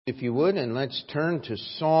If you would, and let's turn to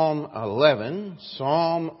Psalm 11.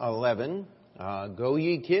 Psalm 11. Go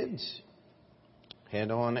ye kids. Head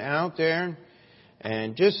on out there.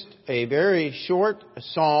 And just a very short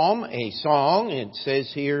psalm, a song. It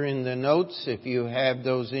says here in the notes, if you have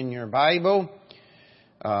those in your Bible,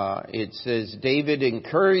 it says, David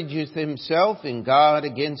encourageth himself in God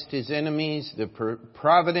against his enemies, the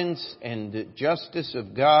providence and the justice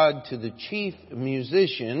of God to the chief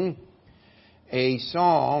musician, a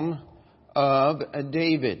psalm of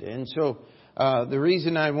David. And so the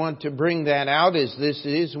reason I want to bring that out is this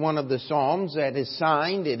is one of the psalms that is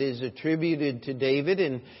signed. It is attributed to David,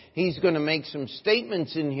 and he's going to make some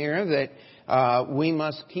statements in here that we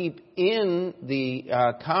must keep in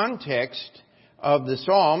the context of the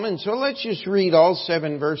psalm. And so let's just read all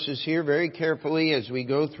 7 verses here very carefully as we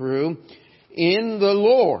go through. In the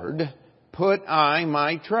Lord put I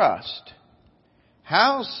my trust.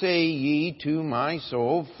 How say ye to my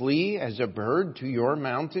soul, flee as a bird to your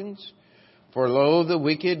mountains? For lo, the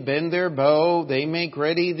wicked bend their bow, they make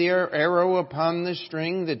ready their arrow upon the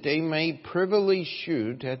string, that they may privily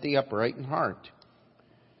shoot at the upright in heart.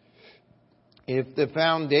 If the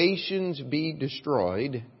foundations be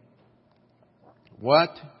destroyed,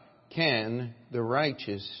 what can the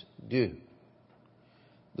righteous do?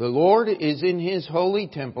 The Lord is in His holy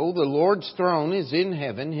temple. The Lord's throne is in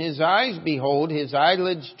heaven. His eyes behold, His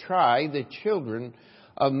eyelids try the children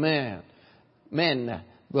of men. The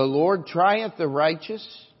Lord trieth the righteous,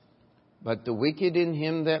 but the wicked in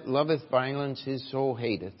him that loveth violence His soul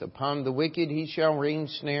hateth. Upon the wicked He shall rain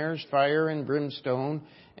snares, fire and brimstone,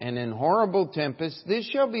 and an horrible tempest. This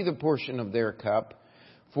shall be the portion of their cup.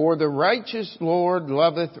 For the righteous Lord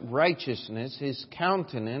loveth righteousness. His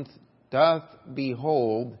countenance doth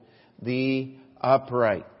behold the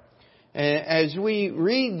upright. As we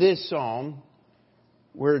read this psalm,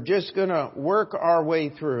 we're just going to work our way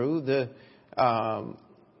through.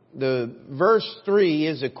 The verse 3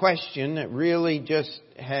 is a question that really just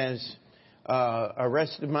has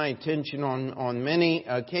arrested my attention on many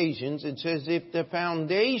occasions. It says, if the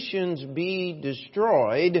foundations be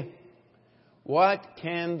destroyed, what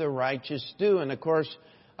can the righteous do? And of course,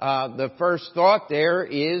 the first thought there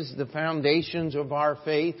is the foundations of our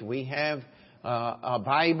faith. We have a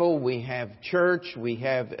Bible, we have church, we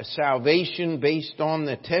have salvation based on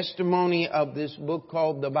the testimony of this book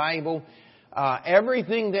called the Bible.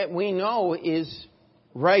 Everything that we know is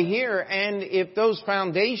right here. And if those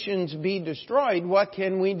foundations be destroyed, what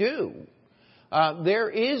can we do? There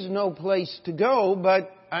is no place to go, but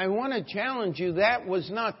I want to challenge you, that was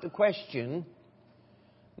not the question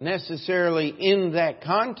necessarily in that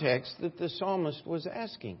context that the psalmist was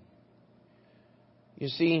asking. You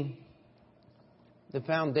see, the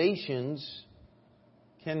foundations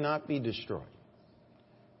cannot be destroyed.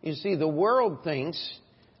 You see, the world thinks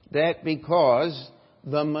that because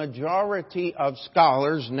the majority of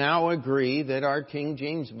scholars now agree that our King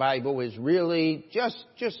James Bible is really just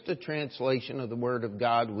a translation of the Word of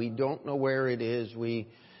God. We don't know where it is.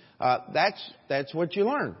 That's what you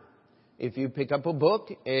learn. If you pick up a book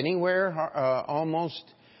anywhere, almost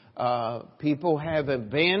people have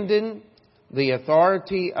abandoned the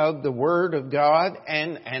authority of the Word of God.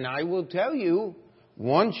 And I will tell you,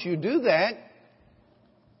 once you do that,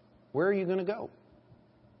 where are you going to go?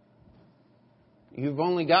 You've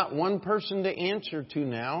only got one person to answer to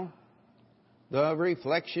now, the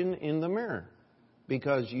reflection in the mirror,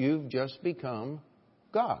 because you've just become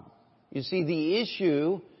God. You see, the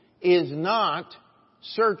issue is not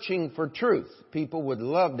searching for truth. People would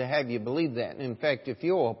love to have you believe that. In fact, if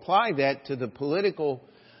you'll apply that to the political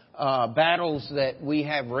battles that we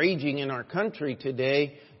have raging in our country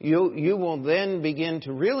today, you will then begin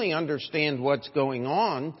to really understand what's going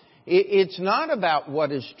on. It's not about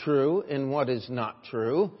what is true and what is not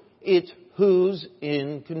true. It's who's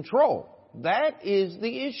in control. That is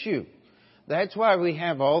the issue. That's why we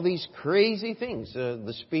have all these crazy things.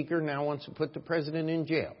 The speaker now wants to put the president in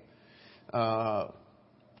jail.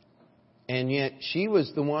 And yet she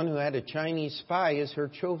was the one who had a Chinese spy as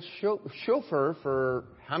her chauffeur for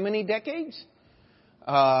how many decades?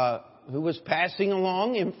 Who was passing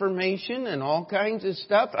along information and all kinds of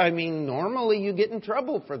stuff. I mean, normally you get in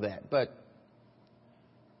trouble for that. But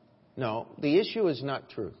no, the issue is not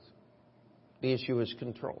truth. The issue is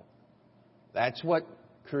control. That's what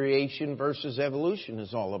creation versus evolution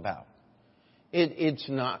is all about.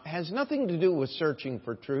 Has nothing to do with searching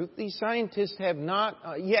for truth. These scientists have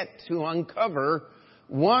not yet to uncover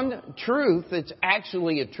one truth that's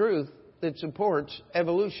actually a truth that supports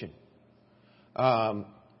evolution.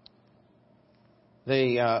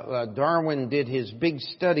 Darwin did his big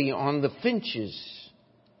study on the finches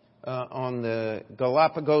on the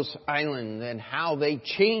Galapagos Island and how they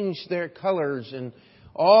changed their colors and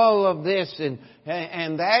all of this. And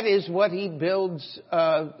that is what he builds,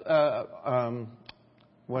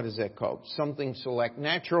 what is that called?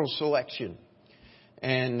 Natural selection.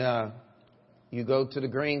 And you go to the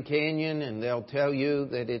Grand Canyon and they'll tell you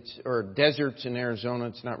that or deserts in Arizona,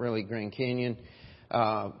 it's not really Grand Canyon.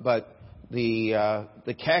 But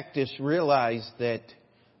the cactus realized that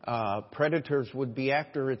predators would be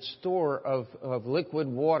after its store of liquid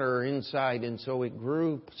water inside, and so it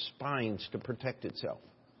grew spines to protect itself.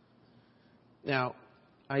 Now,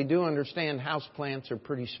 I do understand houseplants are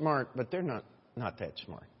pretty smart, but they're not that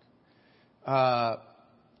smart.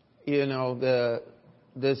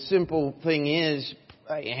 The simple thing is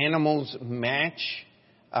animals match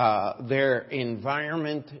their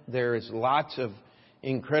environment. There is lots of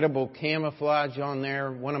incredible camouflage on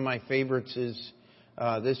there. One of my favorites is,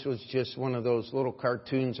 this was just one of those little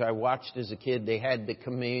cartoons I watched as a kid. They had the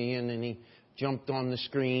chameleon and he jumped on the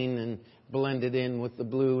screen and blended in with the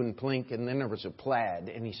blue and pink, and then there was a plaid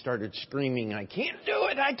and he started screaming, "I can't do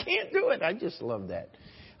it! I can't do it!" I just love that.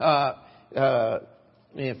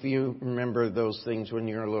 If you remember those things when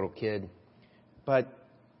you're a little kid. But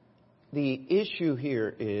the issue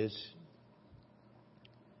here is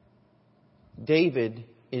David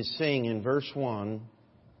is saying in verse 1,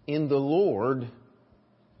 "In the Lord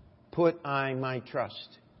put I my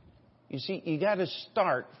trust." You see, you got to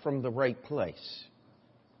start from the right place.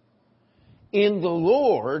 In the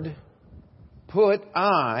Lord put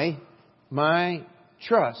I my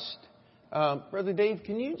trust. Brother Dave,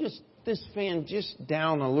 can you this fan just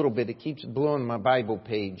down a little bit? It keeps blowing my Bible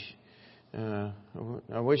page. I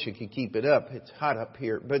wish I could keep it up. It's hot up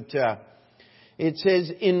here. But it says,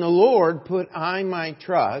 "In the Lord put I my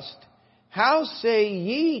trust. How say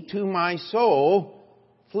ye to my soul,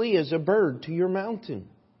 flee as a bird to your mountain?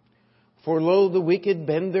 For lo, the wicked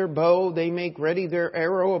bend their bow. They make ready their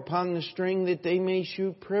arrow upon the string, that they may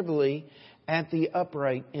shoot privily at the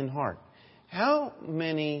upright in heart." How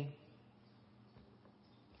many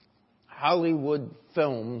Hollywood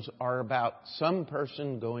films are about some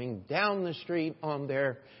person going down the street on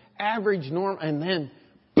their average norm, and then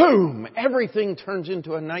boom, everything turns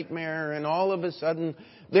into a nightmare, and all of a sudden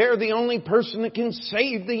they're the only person that can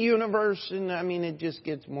save the universe? And I mean, it just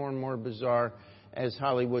gets more and more bizarre as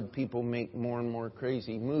Hollywood people make more and more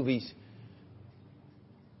crazy movies.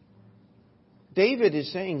 David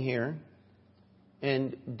is saying here,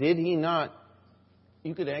 and did he not,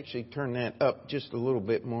 you could actually turn that up just a little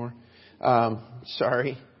bit more.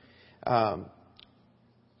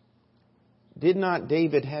 Did not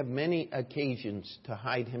David have many occasions to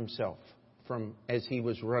hide himself as he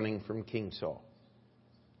was running from King Saul?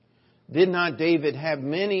 Did not David have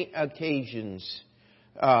many occasions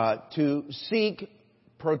to seek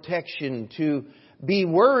protection, to be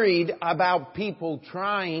worried about people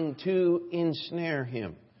trying to ensnare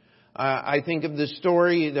him? I think of the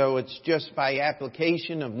story, though it's just by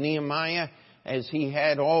application, of Nehemiah, as he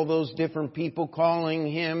had all those different people calling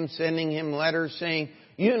him, sending him letters saying,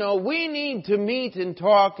 we need to meet and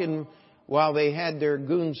talk. And while they had their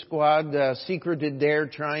goon squad secreted there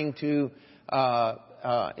trying to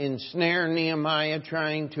ensnare Nehemiah,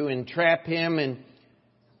 trying to entrap him. And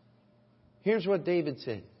here's what David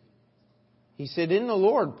said. He said, "In the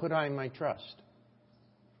Lord put I my trust."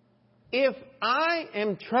 If I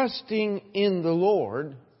am trusting in the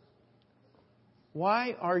Lord,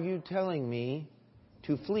 why are you telling me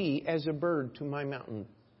to flee as a bird to my mountain?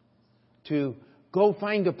 To go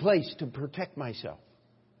find a place to protect myself?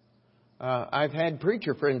 I've had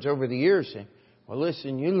preacher friends over the years say, "Well,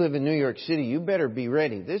 listen, you live in New York City, you better be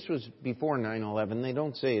ready." This was before 9/11. They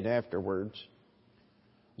don't say it afterwards.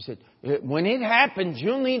 He said, "When it happens,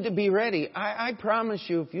 you'll need to be ready." I promise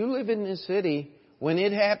you, if you live in this city, when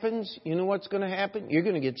it happens, you know what's going to happen? You're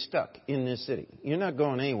going to get stuck in this city. You're not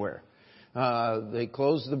going anywhere. They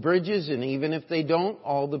close the bridges, and even if they don't,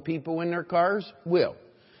 all the people in their cars will.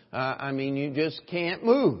 You just can't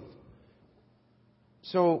move.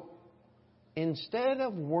 So instead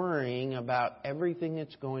of worrying about everything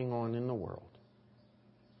that's going on in the world,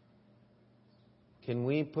 can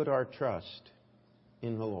we put our trust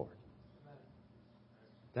in the Lord?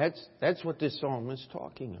 That's what this psalm is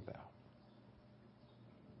talking about.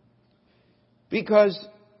 Because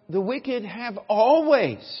the wicked have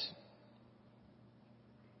always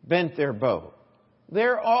bent their bow.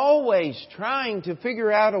 They're always trying to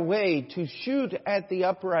figure out a way to shoot at the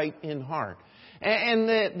upright in heart. And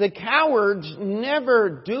the cowards never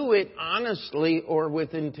do it honestly or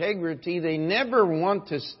with integrity. They never want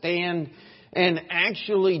to stand and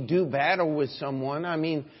actually do battle with someone.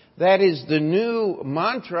 That is the new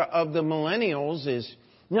mantra of the millennials is,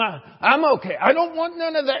 nah, I'm okay. I don't want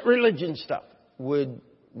none of that religion stuff. Would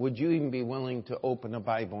you even be willing to open a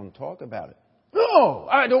Bible and talk about it? No,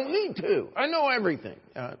 I don't need to. I know everything.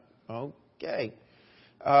 Okay.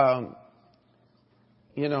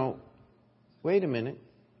 Wait a minute.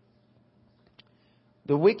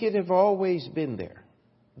 The wicked have always been there.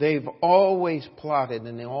 They've always plotted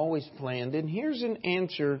and they always planned. And here's an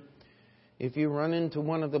answer. If you run into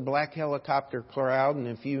one of the black helicopter crowd, and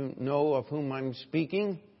if you know of whom I'm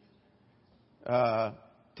speaking,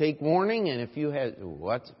 take warning. And if you have,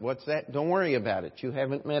 what's that? Don't worry about it. You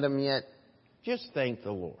haven't met him yet. Just thank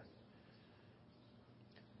the Lord.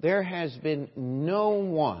 There has been no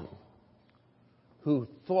one who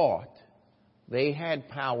thought they had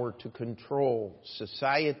power to control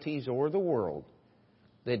societies or the world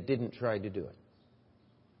that didn't try to do it.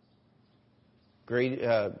 Great,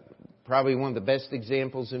 probably one of the best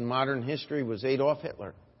examples in modern history was Adolf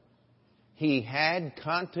Hitler. He had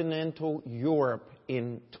continental Europe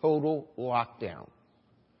in total lockdown.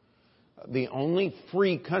 The only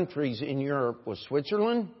free countries in Europe was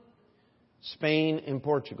Switzerland, Spain, and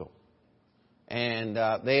Portugal. And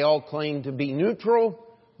they all claimed to be neutral,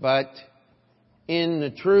 but in the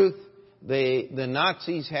truth, the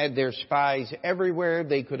Nazis had their spies everywhere.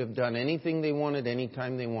 They could have done anything they wanted,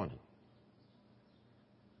 anytime they wanted.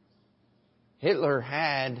 Hitler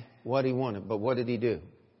had what he wanted, but what did he do?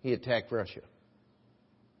 He attacked Russia.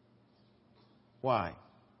 Why?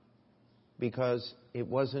 Because it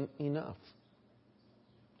wasn't enough.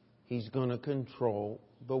 He's going to control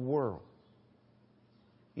the world.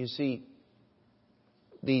 You see,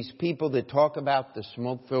 these people that talk about the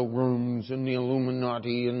smoke-filled rooms and the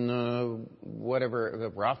Illuminati and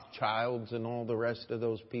the Rothschilds and all the rest of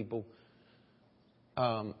those people,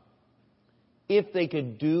 if they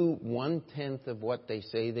could do 1/10 of what they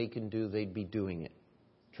say they can do, they'd be doing it.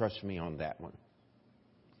 Trust me on that one.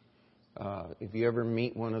 If you ever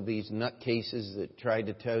meet one of these nutcases that tried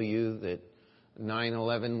to tell you that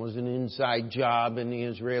 9/11 was an inside job and the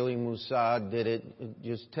Israeli Mossad did it,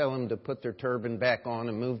 just tell them to put their turban back on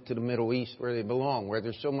and move to the Middle East where they belong, where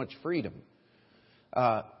there's so much freedom.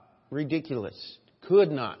 Ridiculous.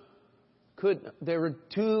 There were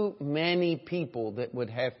too many people that would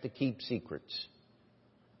have to keep secrets.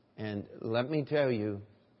 And let me tell you,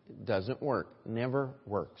 it doesn't work. Never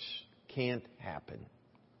works. Can't happen.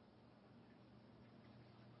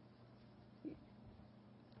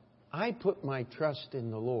 I put my trust in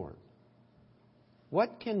the Lord.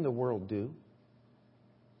 What can the world do?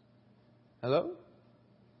 Hello?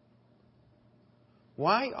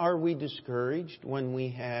 Why are we discouraged when we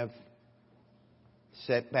have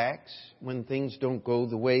setbacks, when things don't go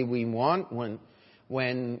the way we want,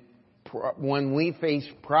 when we face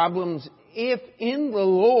problems? If in the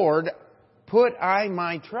Lord put I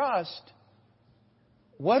my trust,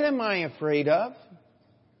 what am I afraid of?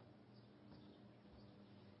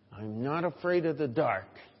 I'm not afraid of the dark.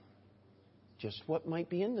 Just what might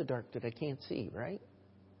be in the dark that I can't see, right?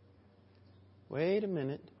 Wait a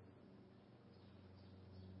minute.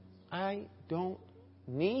 I don't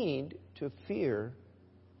need to fear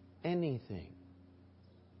anything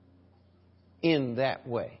in that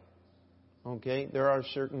way. Okay? There are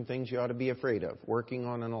certain things you ought to be afraid of. Working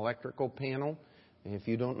on an electrical panel, if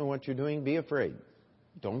you don't know what you're doing, be afraid.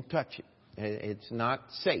 Don't touch it. It's not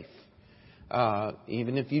safe.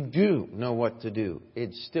 Even if you do know what to do,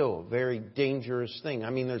 it's still a very dangerous thing. I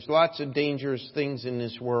mean, there's lots of dangerous things in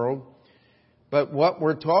this world. But what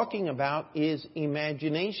we're talking about is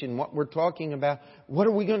imagination. What we're talking about,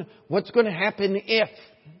 what's going to happen if?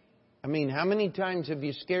 I mean, how many times have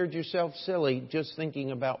you scared yourself silly just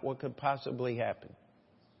thinking about what could possibly happen?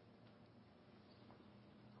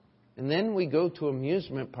 And then we go to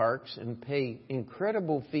amusement parks and pay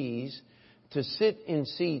incredible fees to sit in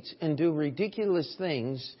seats and do ridiculous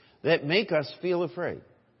things that make us feel afraid.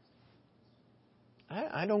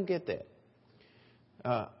 I don't get that.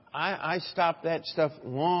 I stopped that stuff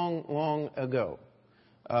long ago.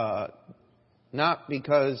 Not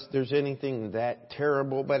because there's anything that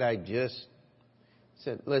terrible, but I just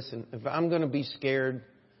said, listen, if I'm going to be scared,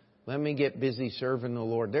 let me get busy serving the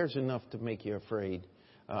Lord. There's enough to make you afraid.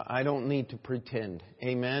 I don't need to pretend.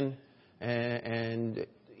 Amen? And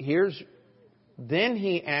then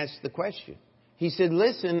he asked the question. He said,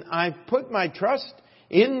 listen, I put my trust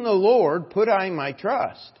in the Lord, put I my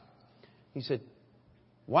trust. He said,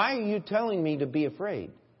 why are you telling me to be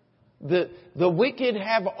afraid? The wicked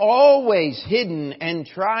have always hidden and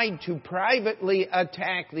tried to privately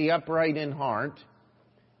attack the upright in heart.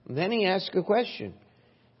 Then he asked a question.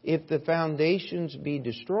 If the foundations be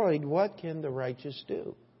destroyed, what can the righteous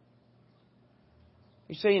do?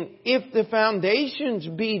 He's saying, if the foundations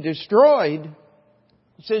be destroyed,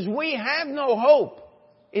 he says, we have no hope.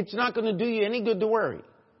 It's not going to do you any good to worry.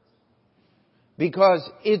 Because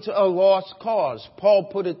it's a lost cause. Paul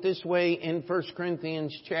put it this way in 1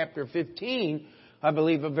 Corinthians chapter 15, I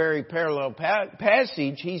believe a very parallel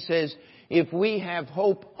passage. He says, if we have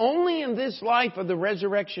hope only in this life of the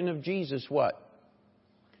resurrection of Jesus, what?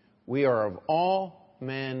 We are of all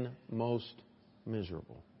men most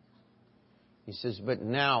miserable. He says, but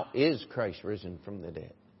now is Christ risen from the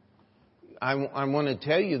dead. I want to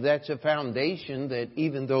tell you that's a foundation that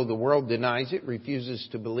even though the world denies it, refuses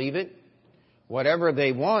to believe it, whatever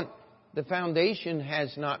they want, the foundation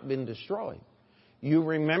has not been destroyed. You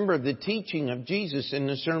remember the teaching of Jesus in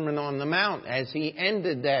the Sermon on the Mount. As He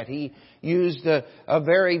ended that, He used a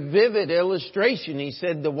very vivid illustration. He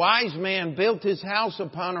said, the wise man built his house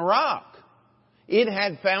upon a rock. It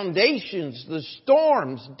had foundations. The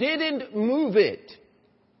storms didn't move it.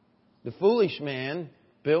 The foolish man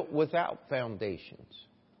built without foundations.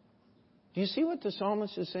 Do you see what the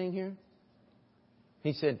psalmist is saying here?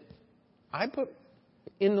 He said,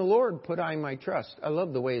 in the Lord put I my trust. I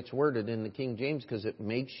love the way it's worded in the King James because it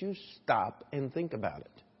makes you stop and think about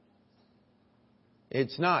it.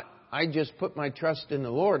 It's not, I just put my trust in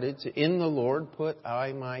the Lord. It's in the Lord put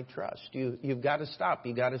I my trust. You've got to stop.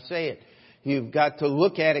 You've got to say it. You've got to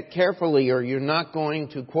look at it carefully or you're not going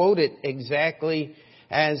to quote it exactly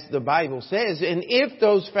as the Bible says. And if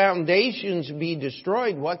those foundations be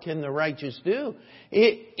destroyed, what can the righteous do?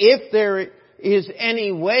 If there is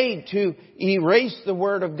any way to erase the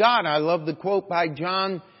Word of God. I love the quote by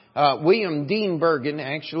John William Dean Bergen,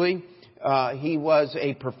 actually. He was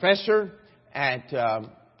a professor at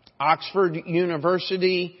Oxford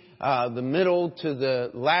University, the middle to the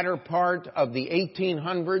latter part of the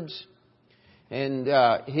 1800s. And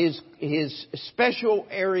his special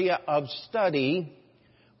area of study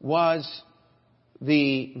was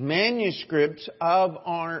the manuscripts of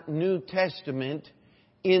our New Testament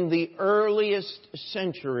in the earliest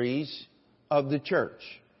centuries of the church.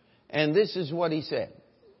 And this is what he said.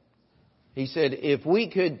 He said, if we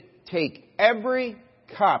could take every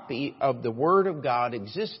copy of the Word of God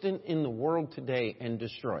existent in the world today and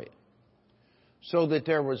destroy it, so that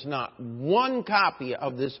there was not one copy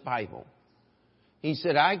of this Bible, he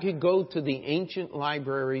said, I could go to the ancient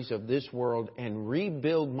libraries of this world and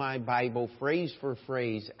rebuild my Bible phrase for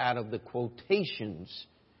phrase out of the quotations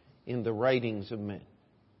in the writings of men.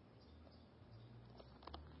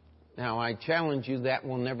 Now, I challenge you that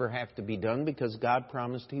will never have to be done because God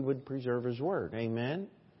promised He would preserve His Word. Amen?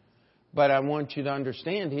 But I want you to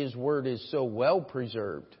understand His Word is so well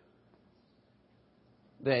preserved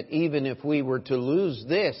that even if we were to lose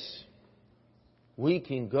this, we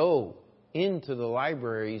can go into the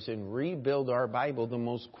libraries and rebuild our Bible, the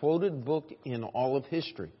most quoted book in all of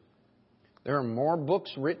history. There are more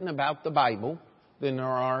books written about the Bible than there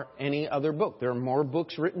are any other book. There are more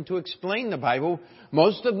books written to explain the Bible.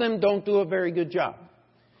 Most of them don't do a very good job.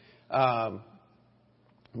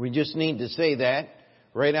 We just need to say that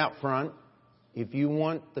right out front. If you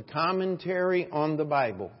want the commentary on the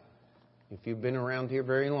Bible, if you've been around here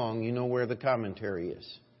very long, you know where the commentary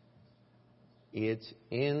is. It's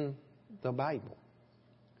in the Bible.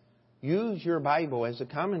 Use your Bible as a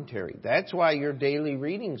commentary. That's why your daily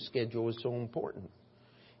reading schedule is so important.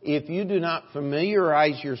 If you do not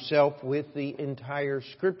familiarize yourself with the entire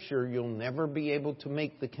Scripture, you'll never be able to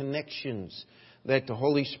make the connections that the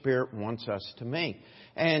Holy Spirit wants us to make.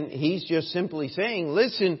 And He's just simply saying,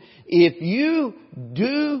 listen, if you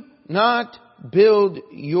do not build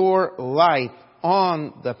your life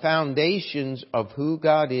on the foundations of who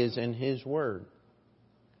God is and His Word,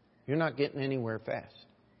 you're not getting anywhere fast.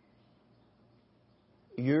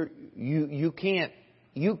 You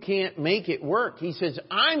can't make it work. He says,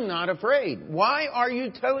 I'm not afraid. Why are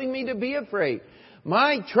you telling me to be afraid?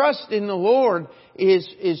 My trust in the Lord is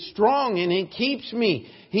strong and it keeps me.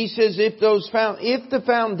 He says, if the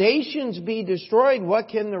foundations be destroyed, what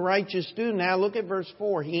can the righteous do? Now look at verse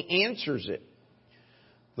 4. He answers it.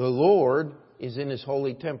 The Lord is in His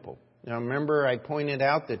holy temple. Now remember, I pointed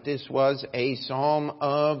out that this was a psalm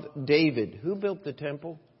of David. Who built the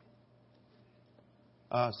temple?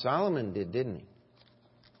 Solomon did, didn't he?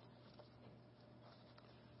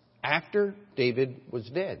 After David was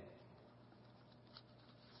dead.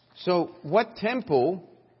 So what temple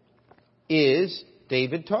is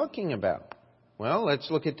David talking about? Well, let's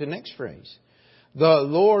look at the next phrase. The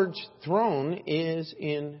Lord's throne is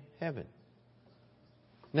in heaven.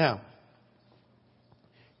 Now,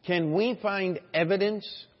 can we find evidence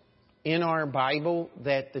in our Bible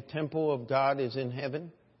that the temple of God is in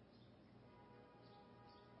heaven?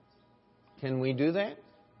 Can we do that?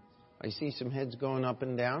 I see some heads going up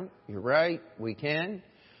and down. You're right, we can.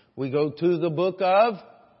 We go to the book of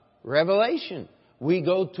Revelation. We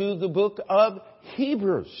go to the book of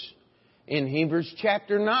Hebrews. In Hebrews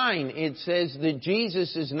chapter 9, it says that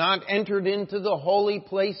Jesus is not entered into the holy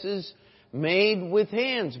places made with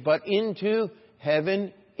hands, but into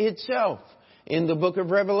heaven itself. In the book of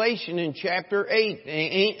Revelation, in chapter 8,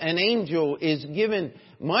 an angel is given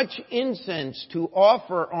much incense to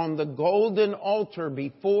offer on the golden altar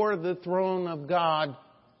before the throne of God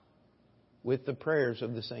with the prayers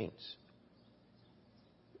of the saints.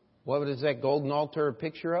 What is that golden altar a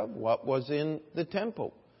picture of? What was in the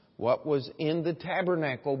temple? What was in the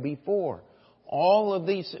tabernacle before? All of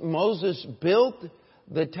these, Moses built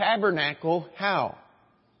the tabernacle how?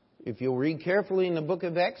 If you'll read carefully in the book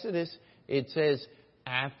of Exodus, it says,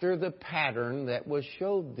 after the pattern that was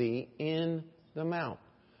showed thee in the mount.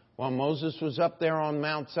 While Moses was up there on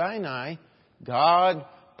Mount Sinai, God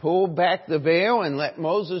pulled back the veil and let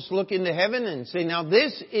Moses look into heaven and say, now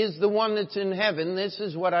this is the one that's in heaven. This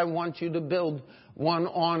is what I want you to build one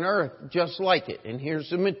on earth just like it. And here's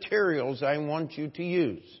the materials I want you to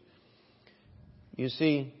use. You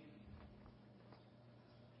see,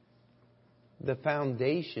 the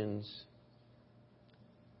foundations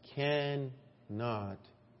cannot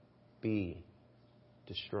be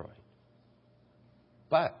destroyed.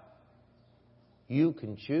 But you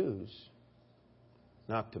can choose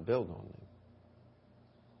not to build on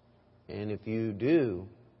them. And if you do,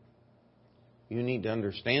 you need to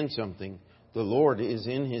understand something. The Lord is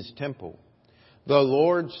in His temple. The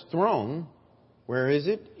Lord's throne, where is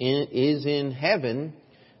it? Is in heaven.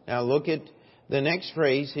 Now look at the next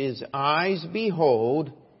phrase. His eyes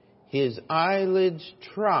behold, His eyelids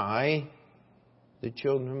try the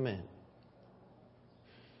children of men.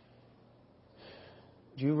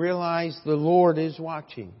 Do you realize the Lord is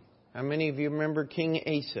watching? How many of you remember King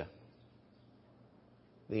Asa?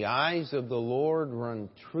 The eyes of the Lord run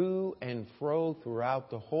to and fro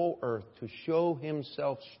throughout the whole earth to show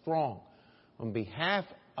Himself strong on behalf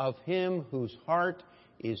of him whose heart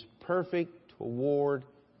is perfect toward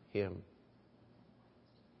Him.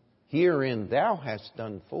 Herein thou hast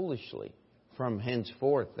done foolishly. From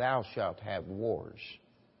henceforth thou shalt have wars.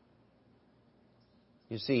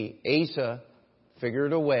 You see, Asa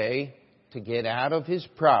figured a way to get out of his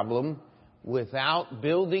problem without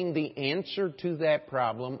building the answer to that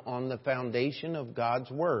problem on the foundation of God's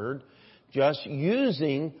Word, just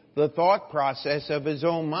using the thought process of his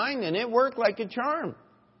own mind, and it worked like a charm.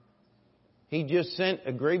 He just sent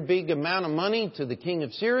a great big amount of money to the king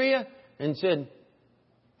of Syria and said,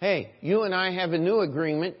 hey, you and I have a new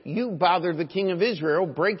agreement. You bother the king of Israel,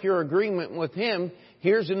 break your agreement with him.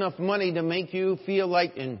 Here's enough money to make you feel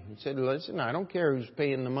like... And he said, listen, I don't care who's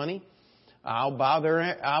paying the money. I'll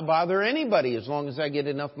bother anybody as long as I get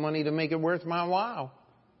enough money to make it worth my while.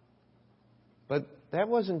 But that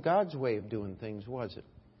wasn't God's way of doing things, was it?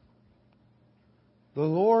 The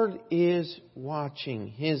Lord is watching.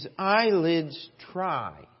 His eyelids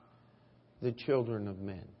try the children of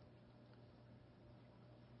men.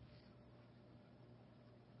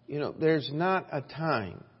 You know, there's not a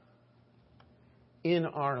time in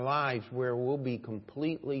our lives where we'll be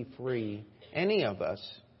completely free, any of us,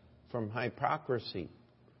 from hypocrisy,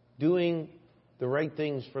 doing the right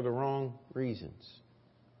things for the wrong reasons.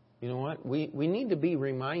 You know what? We need to be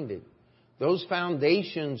reminded. Those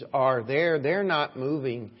foundations are there. They're not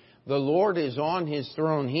moving. The Lord is on His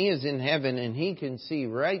throne. He is in heaven, and He can see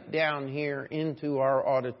right down here into our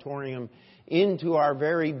auditorium, into our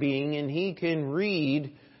very being, and He can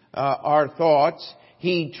read our thoughts.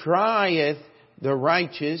 He trieth the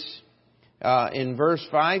righteous. In verse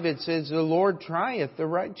 5 it says, the Lord trieth the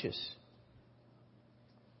righteous.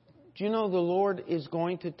 Do you know the Lord is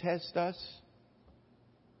going to test us?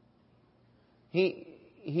 He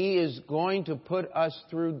is going to put us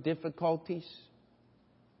through difficulties.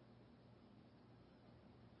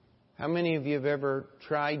 How many of you have ever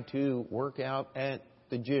tried to work out at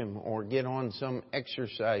the gym or get on some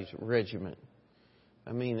exercise regimen?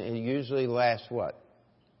 I mean, it usually lasts what?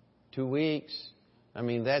 2 weeks? I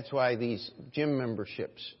mean, that's why these gym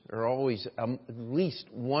memberships are always at least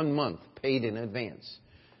 1 month paid in advance.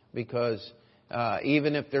 Because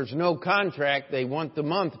even if there's no contract, they want the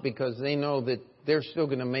month because they know that they're still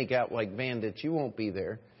going to make out like bandits. You won't be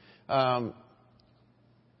there.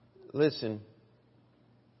 Listen.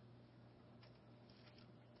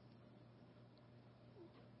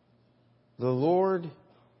 The Lord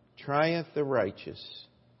trieth the righteous.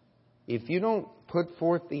 If you don't put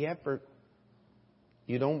forth the effort,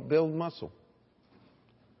 you don't build muscle.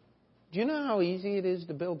 Do you know how easy it is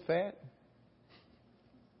to build fat?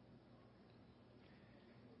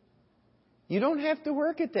 You don't have to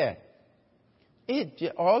work at that.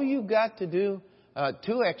 All you've got to do,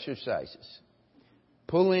 2 exercises.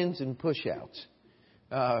 Pull-ins and push-outs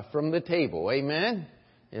from the table. Amen?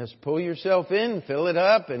 Just pull yourself in, fill it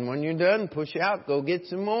up, and when you're done, push out, go get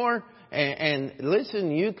some more. And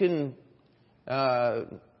listen, you can,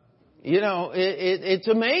 it's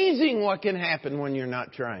amazing what can happen when you're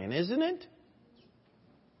not trying, isn't it?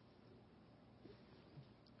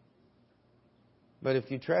 But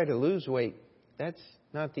if you try to lose weight, that's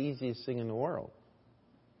not the easiest thing in the world.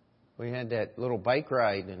 We had that little bike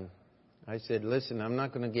ride, and I said, listen, I'm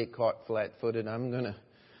not going to get caught flat-footed. I'm going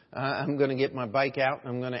to get my bike out, and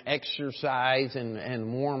I'm going to exercise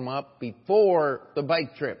and warm up before the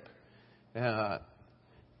bike trip.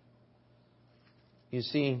 You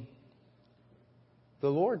see, the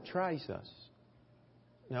Lord tries us.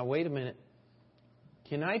 Now, wait a minute.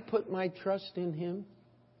 Can I put my trust in Him?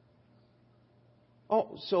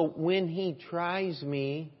 Oh, so when He tries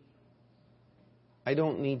me, I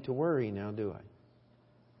don't need to worry now, do I?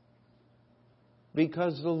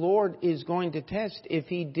 Because the Lord is going to test. If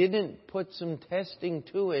He didn't put some testing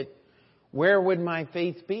to it, where would my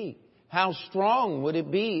faith be? How strong would it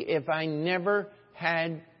be if I never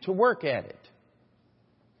had to work at it?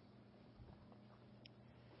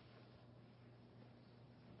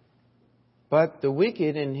 But the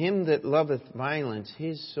wicked and him that loveth violence,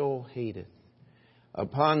 his soul hateth.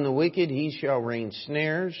 Upon the wicked He shall rain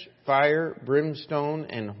snares, fire, brimstone,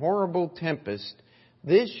 and horrible tempest.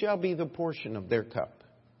 This shall be the portion of their cup.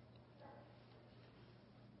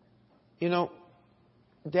 You know,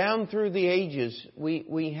 down through the ages,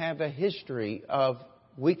 we have a history of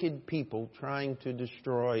wicked people trying to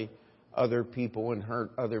destroy other people and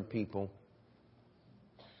hurt other people.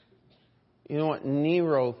 You know what?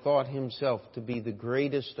 Nero thought himself to be the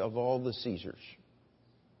greatest of all the Caesars.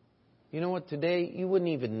 You know what? Today, you wouldn't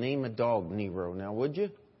even name a dog Nero now, would you?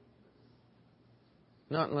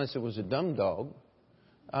 Not unless it was a dumb dog.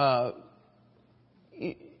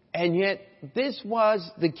 And yet, this was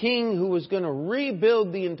the king who was going to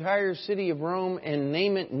rebuild the entire city of Rome and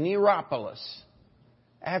name it Neropolis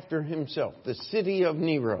after himself, the city of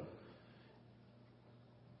Nero.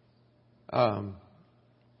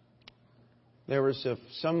 There was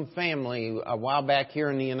some family a while back here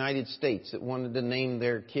in the United States that wanted to name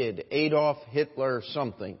their kid Adolf Hitler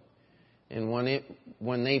something. And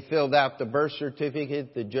when they filled out the birth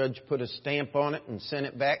certificate, the judge put a stamp on it and sent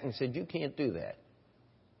it back and said, you can't do that.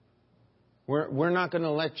 We're not going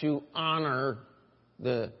to let you honor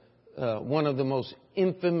one of the most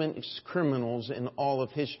infamous criminals in all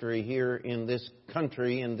of history here in this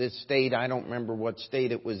country, in this state. I don't remember what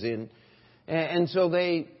state it was in. And so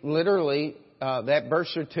they literally, that birth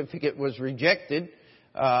certificate was rejected,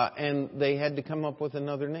 and they had to come up with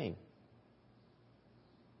another name.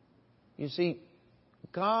 You see,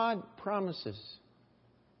 God promises.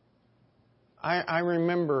 I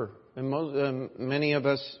remember, and many of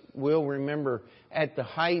us will remember, at the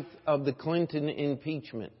height of the Clinton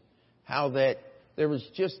impeachment, how that there was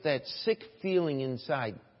just that sick feeling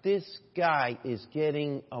inside. This guy is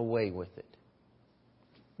getting away with it.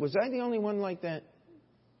 Was I the only one like that?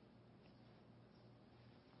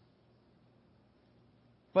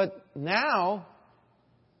 But now,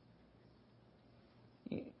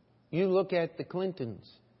 you look at the Clintons.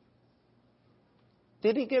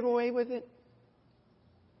 Did he get away with it?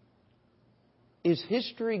 Is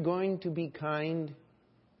history going to be kind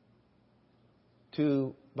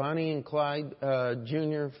to Bonnie and Clyde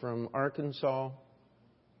Jr. from Arkansas?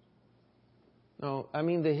 No, I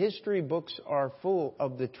mean, the history books are full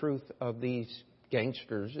of the truth of these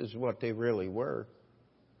gangsters, is what they really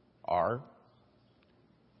are.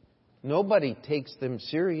 Nobody takes them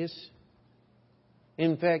serious.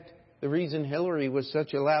 In fact, the reason Hillary was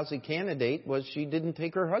such a lousy candidate was she didn't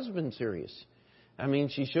take her husband serious. I mean,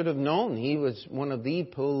 she should have known he was one of the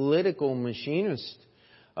political machinists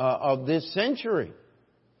of this century.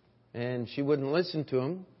 And she wouldn't listen to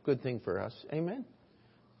him. Good thing for us. Amen.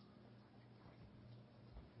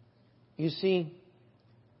 You see,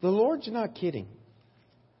 the Lord's not kidding.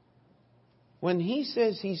 When He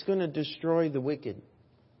says He's going to destroy the wicked,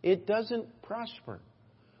 it doesn't prosper.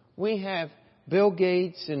 We have Bill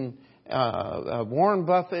Gates and Warren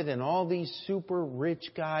Buffett and all these super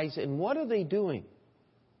rich guys. And what are they doing?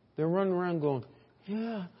 They're running around going,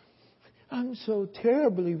 yeah, I'm so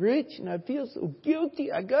terribly rich and I feel so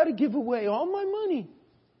guilty. I got to give away all my money.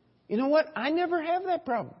 You know what? I never have that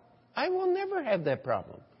problem. I will never have that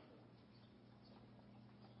problem.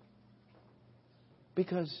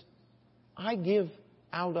 Because I give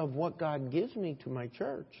out of what God gives me to my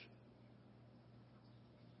church.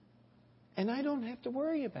 And I don't have to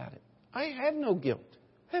worry about it. I have no guilt.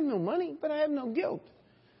 I have no money, but I have no guilt.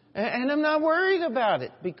 And I'm not worried about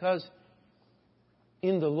it because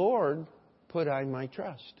in the Lord put I my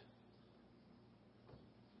trust.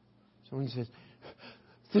 Someone says,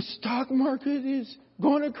 the stock market is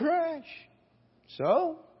going to crash.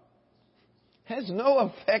 So, has no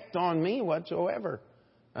effect on me whatsoever.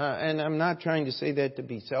 And I'm not trying to say that to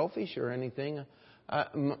be selfish or anything.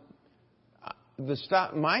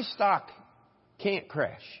 My stock can't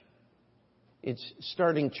crash. It's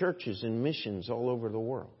starting churches and missions all over the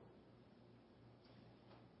world.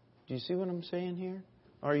 Do you see what I'm saying here?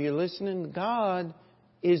 Are you listening? God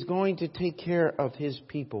is going to take care of His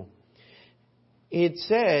people. It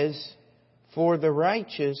says, for the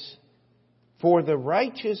righteous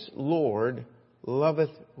Lord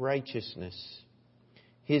loveth righteousness.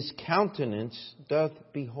 His countenance doth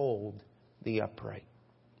behold the upright.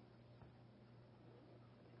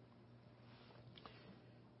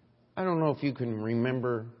 I don't know if you can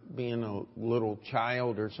remember being a little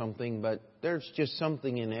child or something, but there's just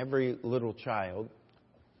something in every little child,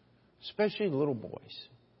 especially little boys.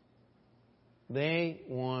 They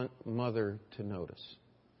want mother to notice.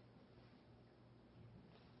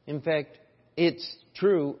 In fact, it's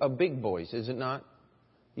true of big boys, is it not?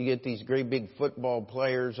 You get these great big football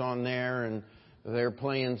players on there and they're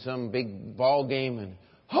playing some big ball game and,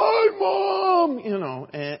 hi, Mom!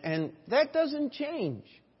 And that doesn't change.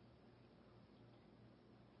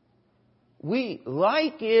 We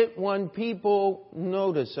like it when people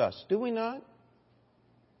notice us, do we not?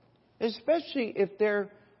 Especially if they're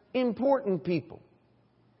important people.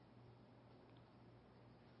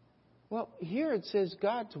 Well, here it says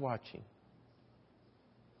God's watching.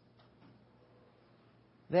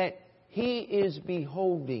 That He is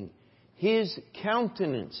beholding. His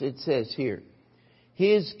countenance, it says here.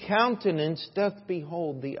 His countenance doth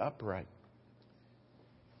behold the upright.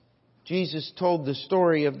 Jesus told the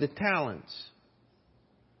story of the talents.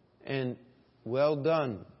 And well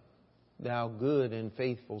done, thou good and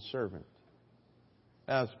faithful servant.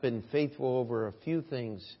 Thou hast been faithful over a few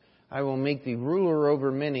things. I will make thee ruler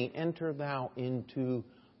over many. Enter thou into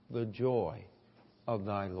the joy of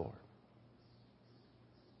thy Lord.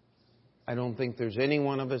 I don't think there's any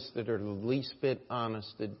one of us that are the least bit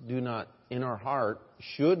honest that do not in our heart,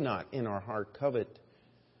 should not in our heart covet,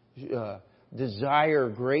 desire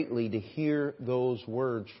greatly to hear those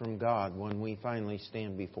words from God when we finally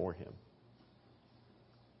stand before Him.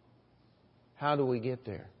 How do we get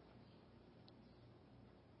there?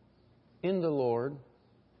 In the Lord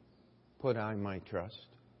put I my trust.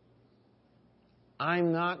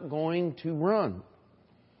 I'm not going to run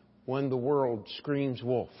when the world screams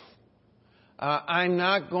wolf. I'm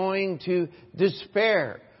not going to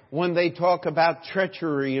despair when they talk about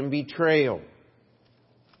treachery and betrayal.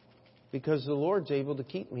 Because the Lord's able to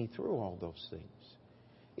keep me through all those things.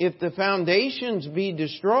 If the foundations be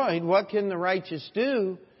destroyed, what can the righteous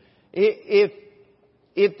do?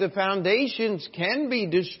 If the foundations can be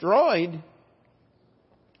destroyed,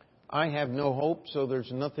 I have no hope, so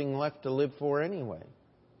there's nothing left to live for anyway.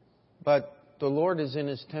 But the Lord is in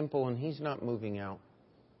His temple and He's not moving out.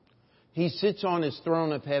 He sits on His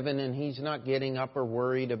throne of heaven and He's not getting up or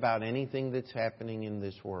worried about anything that's happening in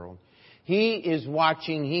this world. He is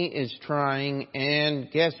watching, He is trying,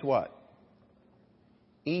 and guess what?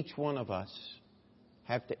 Each one of us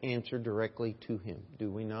have to answer directly to Him,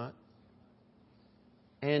 do we not?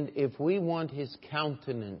 And if we want His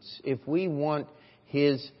countenance, if we want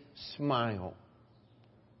His smile.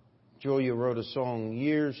 Julia wrote a song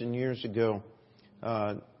years and years ago.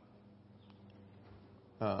 I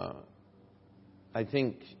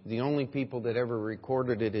think the only people that ever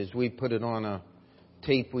recorded it is we put it on a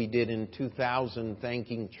tape we did in 2000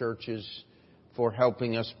 thanking churches for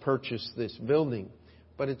helping us purchase this building.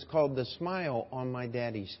 But it's called The Smile on My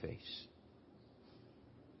Daddy's Face.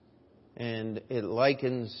 And it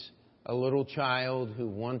likens a little child who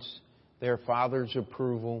wants their father's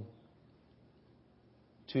approval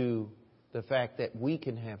to the fact that we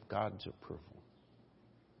can have God's approval.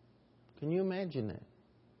 Can you imagine that?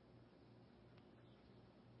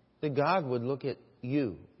 That God would look at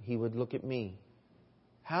you. He would look at me.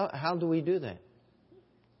 How do we do that?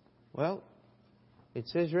 Well, it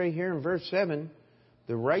says right here in verse 7,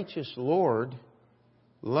 the righteous Lord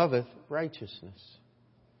loveth righteousness.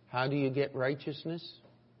 How do you get righteousness?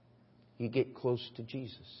 You get close to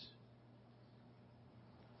Jesus.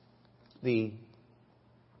 The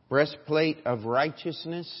breastplate of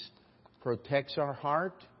righteousness protects our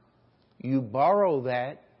heart. You borrow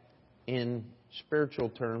that in spiritual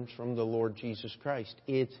terms from the Lord Jesus Christ.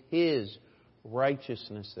 It's His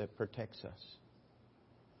righteousness that protects us.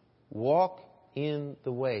 Walk in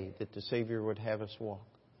the way that the Savior would have us walk.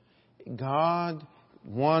 God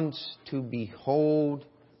wants to behold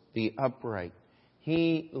the upright.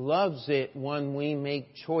 He loves it when we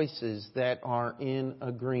make choices that are in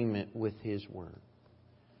agreement with His Word.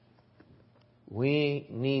 We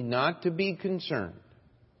need not to be concerned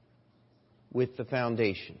with the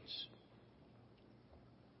foundations.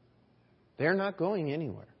 They're not going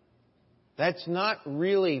anywhere. That's not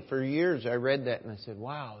really, for years I read that and I said,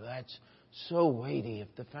 wow, that's so weighty.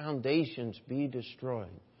 If the foundations be destroyed.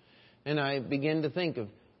 And I began to think of,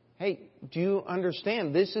 hey, do you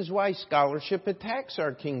understand? This is why scholarship attacks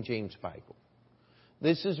our King James Bible.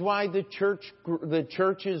 This is why the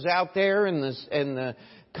churches out there and the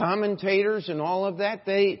commentators and all of that,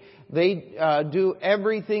 they do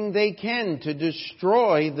everything they can to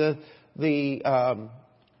destroy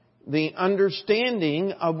the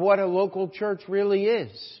understanding of what a local church really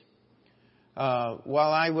is.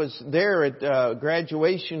 While I was there at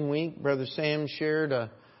graduation week, Brother Sam shared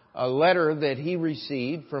a letter that he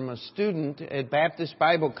received from a student at Baptist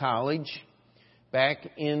Bible College back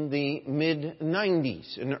in the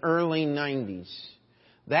mid-90s, in the early 90s.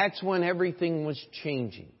 That's when everything was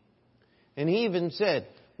changing. And he even said,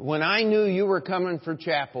 when I knew you were coming for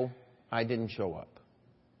chapel, I didn't show up.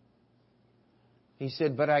 He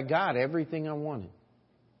said, but I got everything I wanted.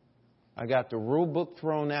 I got the rule book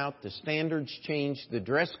thrown out, the standards changed, the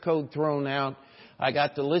dress code thrown out. I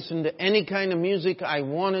got to listen to any kind of music I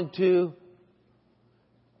wanted to.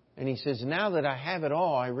 And he says, now that I have it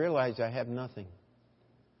all, I realize I have nothing.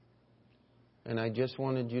 And I just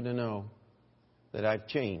wanted you to know that I've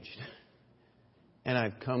changed. And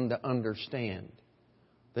I've come to understand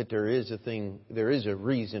that there is a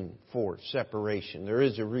reason for separation. There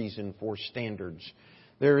is a reason for standards.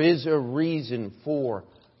 There is a reason for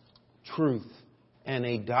truth and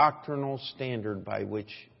a doctrinal standard by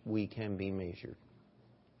which we can be measured.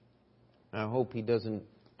 I hope he doesn't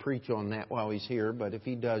preach on that while he's here, but if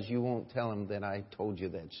he does, you won't tell him that I told you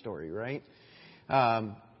that story, right?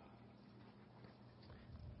 No.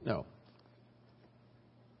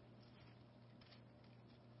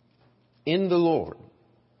 In the Lord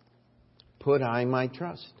put I my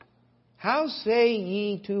trust. How say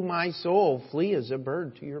ye to my soul, flee as a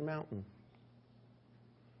bird to your mountain?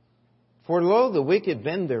 For lo, the wicked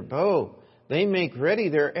bend their bow. They make ready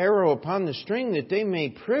their arrow upon the string, that they may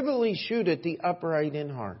privily shoot at the upright in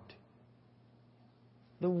heart.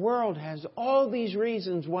 The world has all these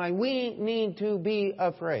reasons why we need to be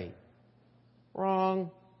afraid.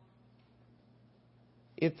 Wrong.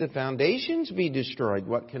 If the foundations be destroyed,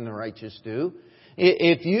 what can the righteous do?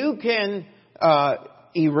 If you can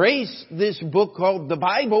erase this book called the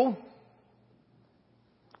Bible,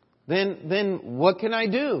 then what can I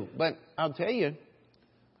do? But I'll tell you,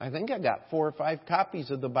 I think I got 4 or 5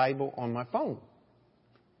 copies of the Bible on my phone.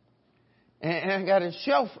 And I got a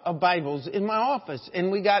shelf of Bibles in my office.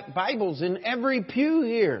 And we got Bibles in every pew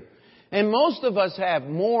here. And most of us have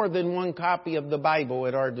more than one copy of the Bible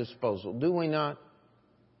at our disposal. Do we not?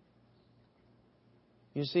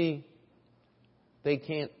 You see, they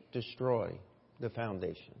can't destroy the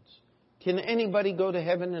foundations. Can anybody go to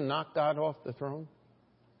heaven and knock God off the throne?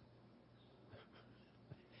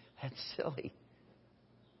 That's silly.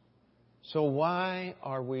 So why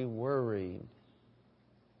are we worried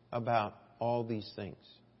about all these things?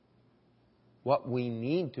 What we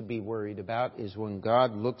need to be worried about is when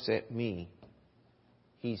God looks at me,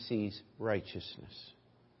 He sees righteousness.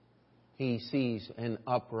 He sees an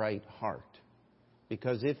upright heart.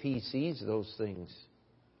 Because if He sees those things,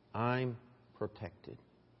 I'm protected.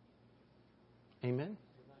 Amen?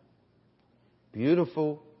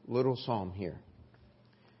 Beautiful little psalm here.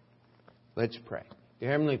 Let's pray.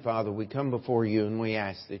 Dear Heavenly Father, we come before You and we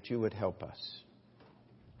ask that You would help us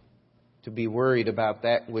to be worried about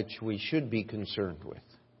that which we should be concerned with.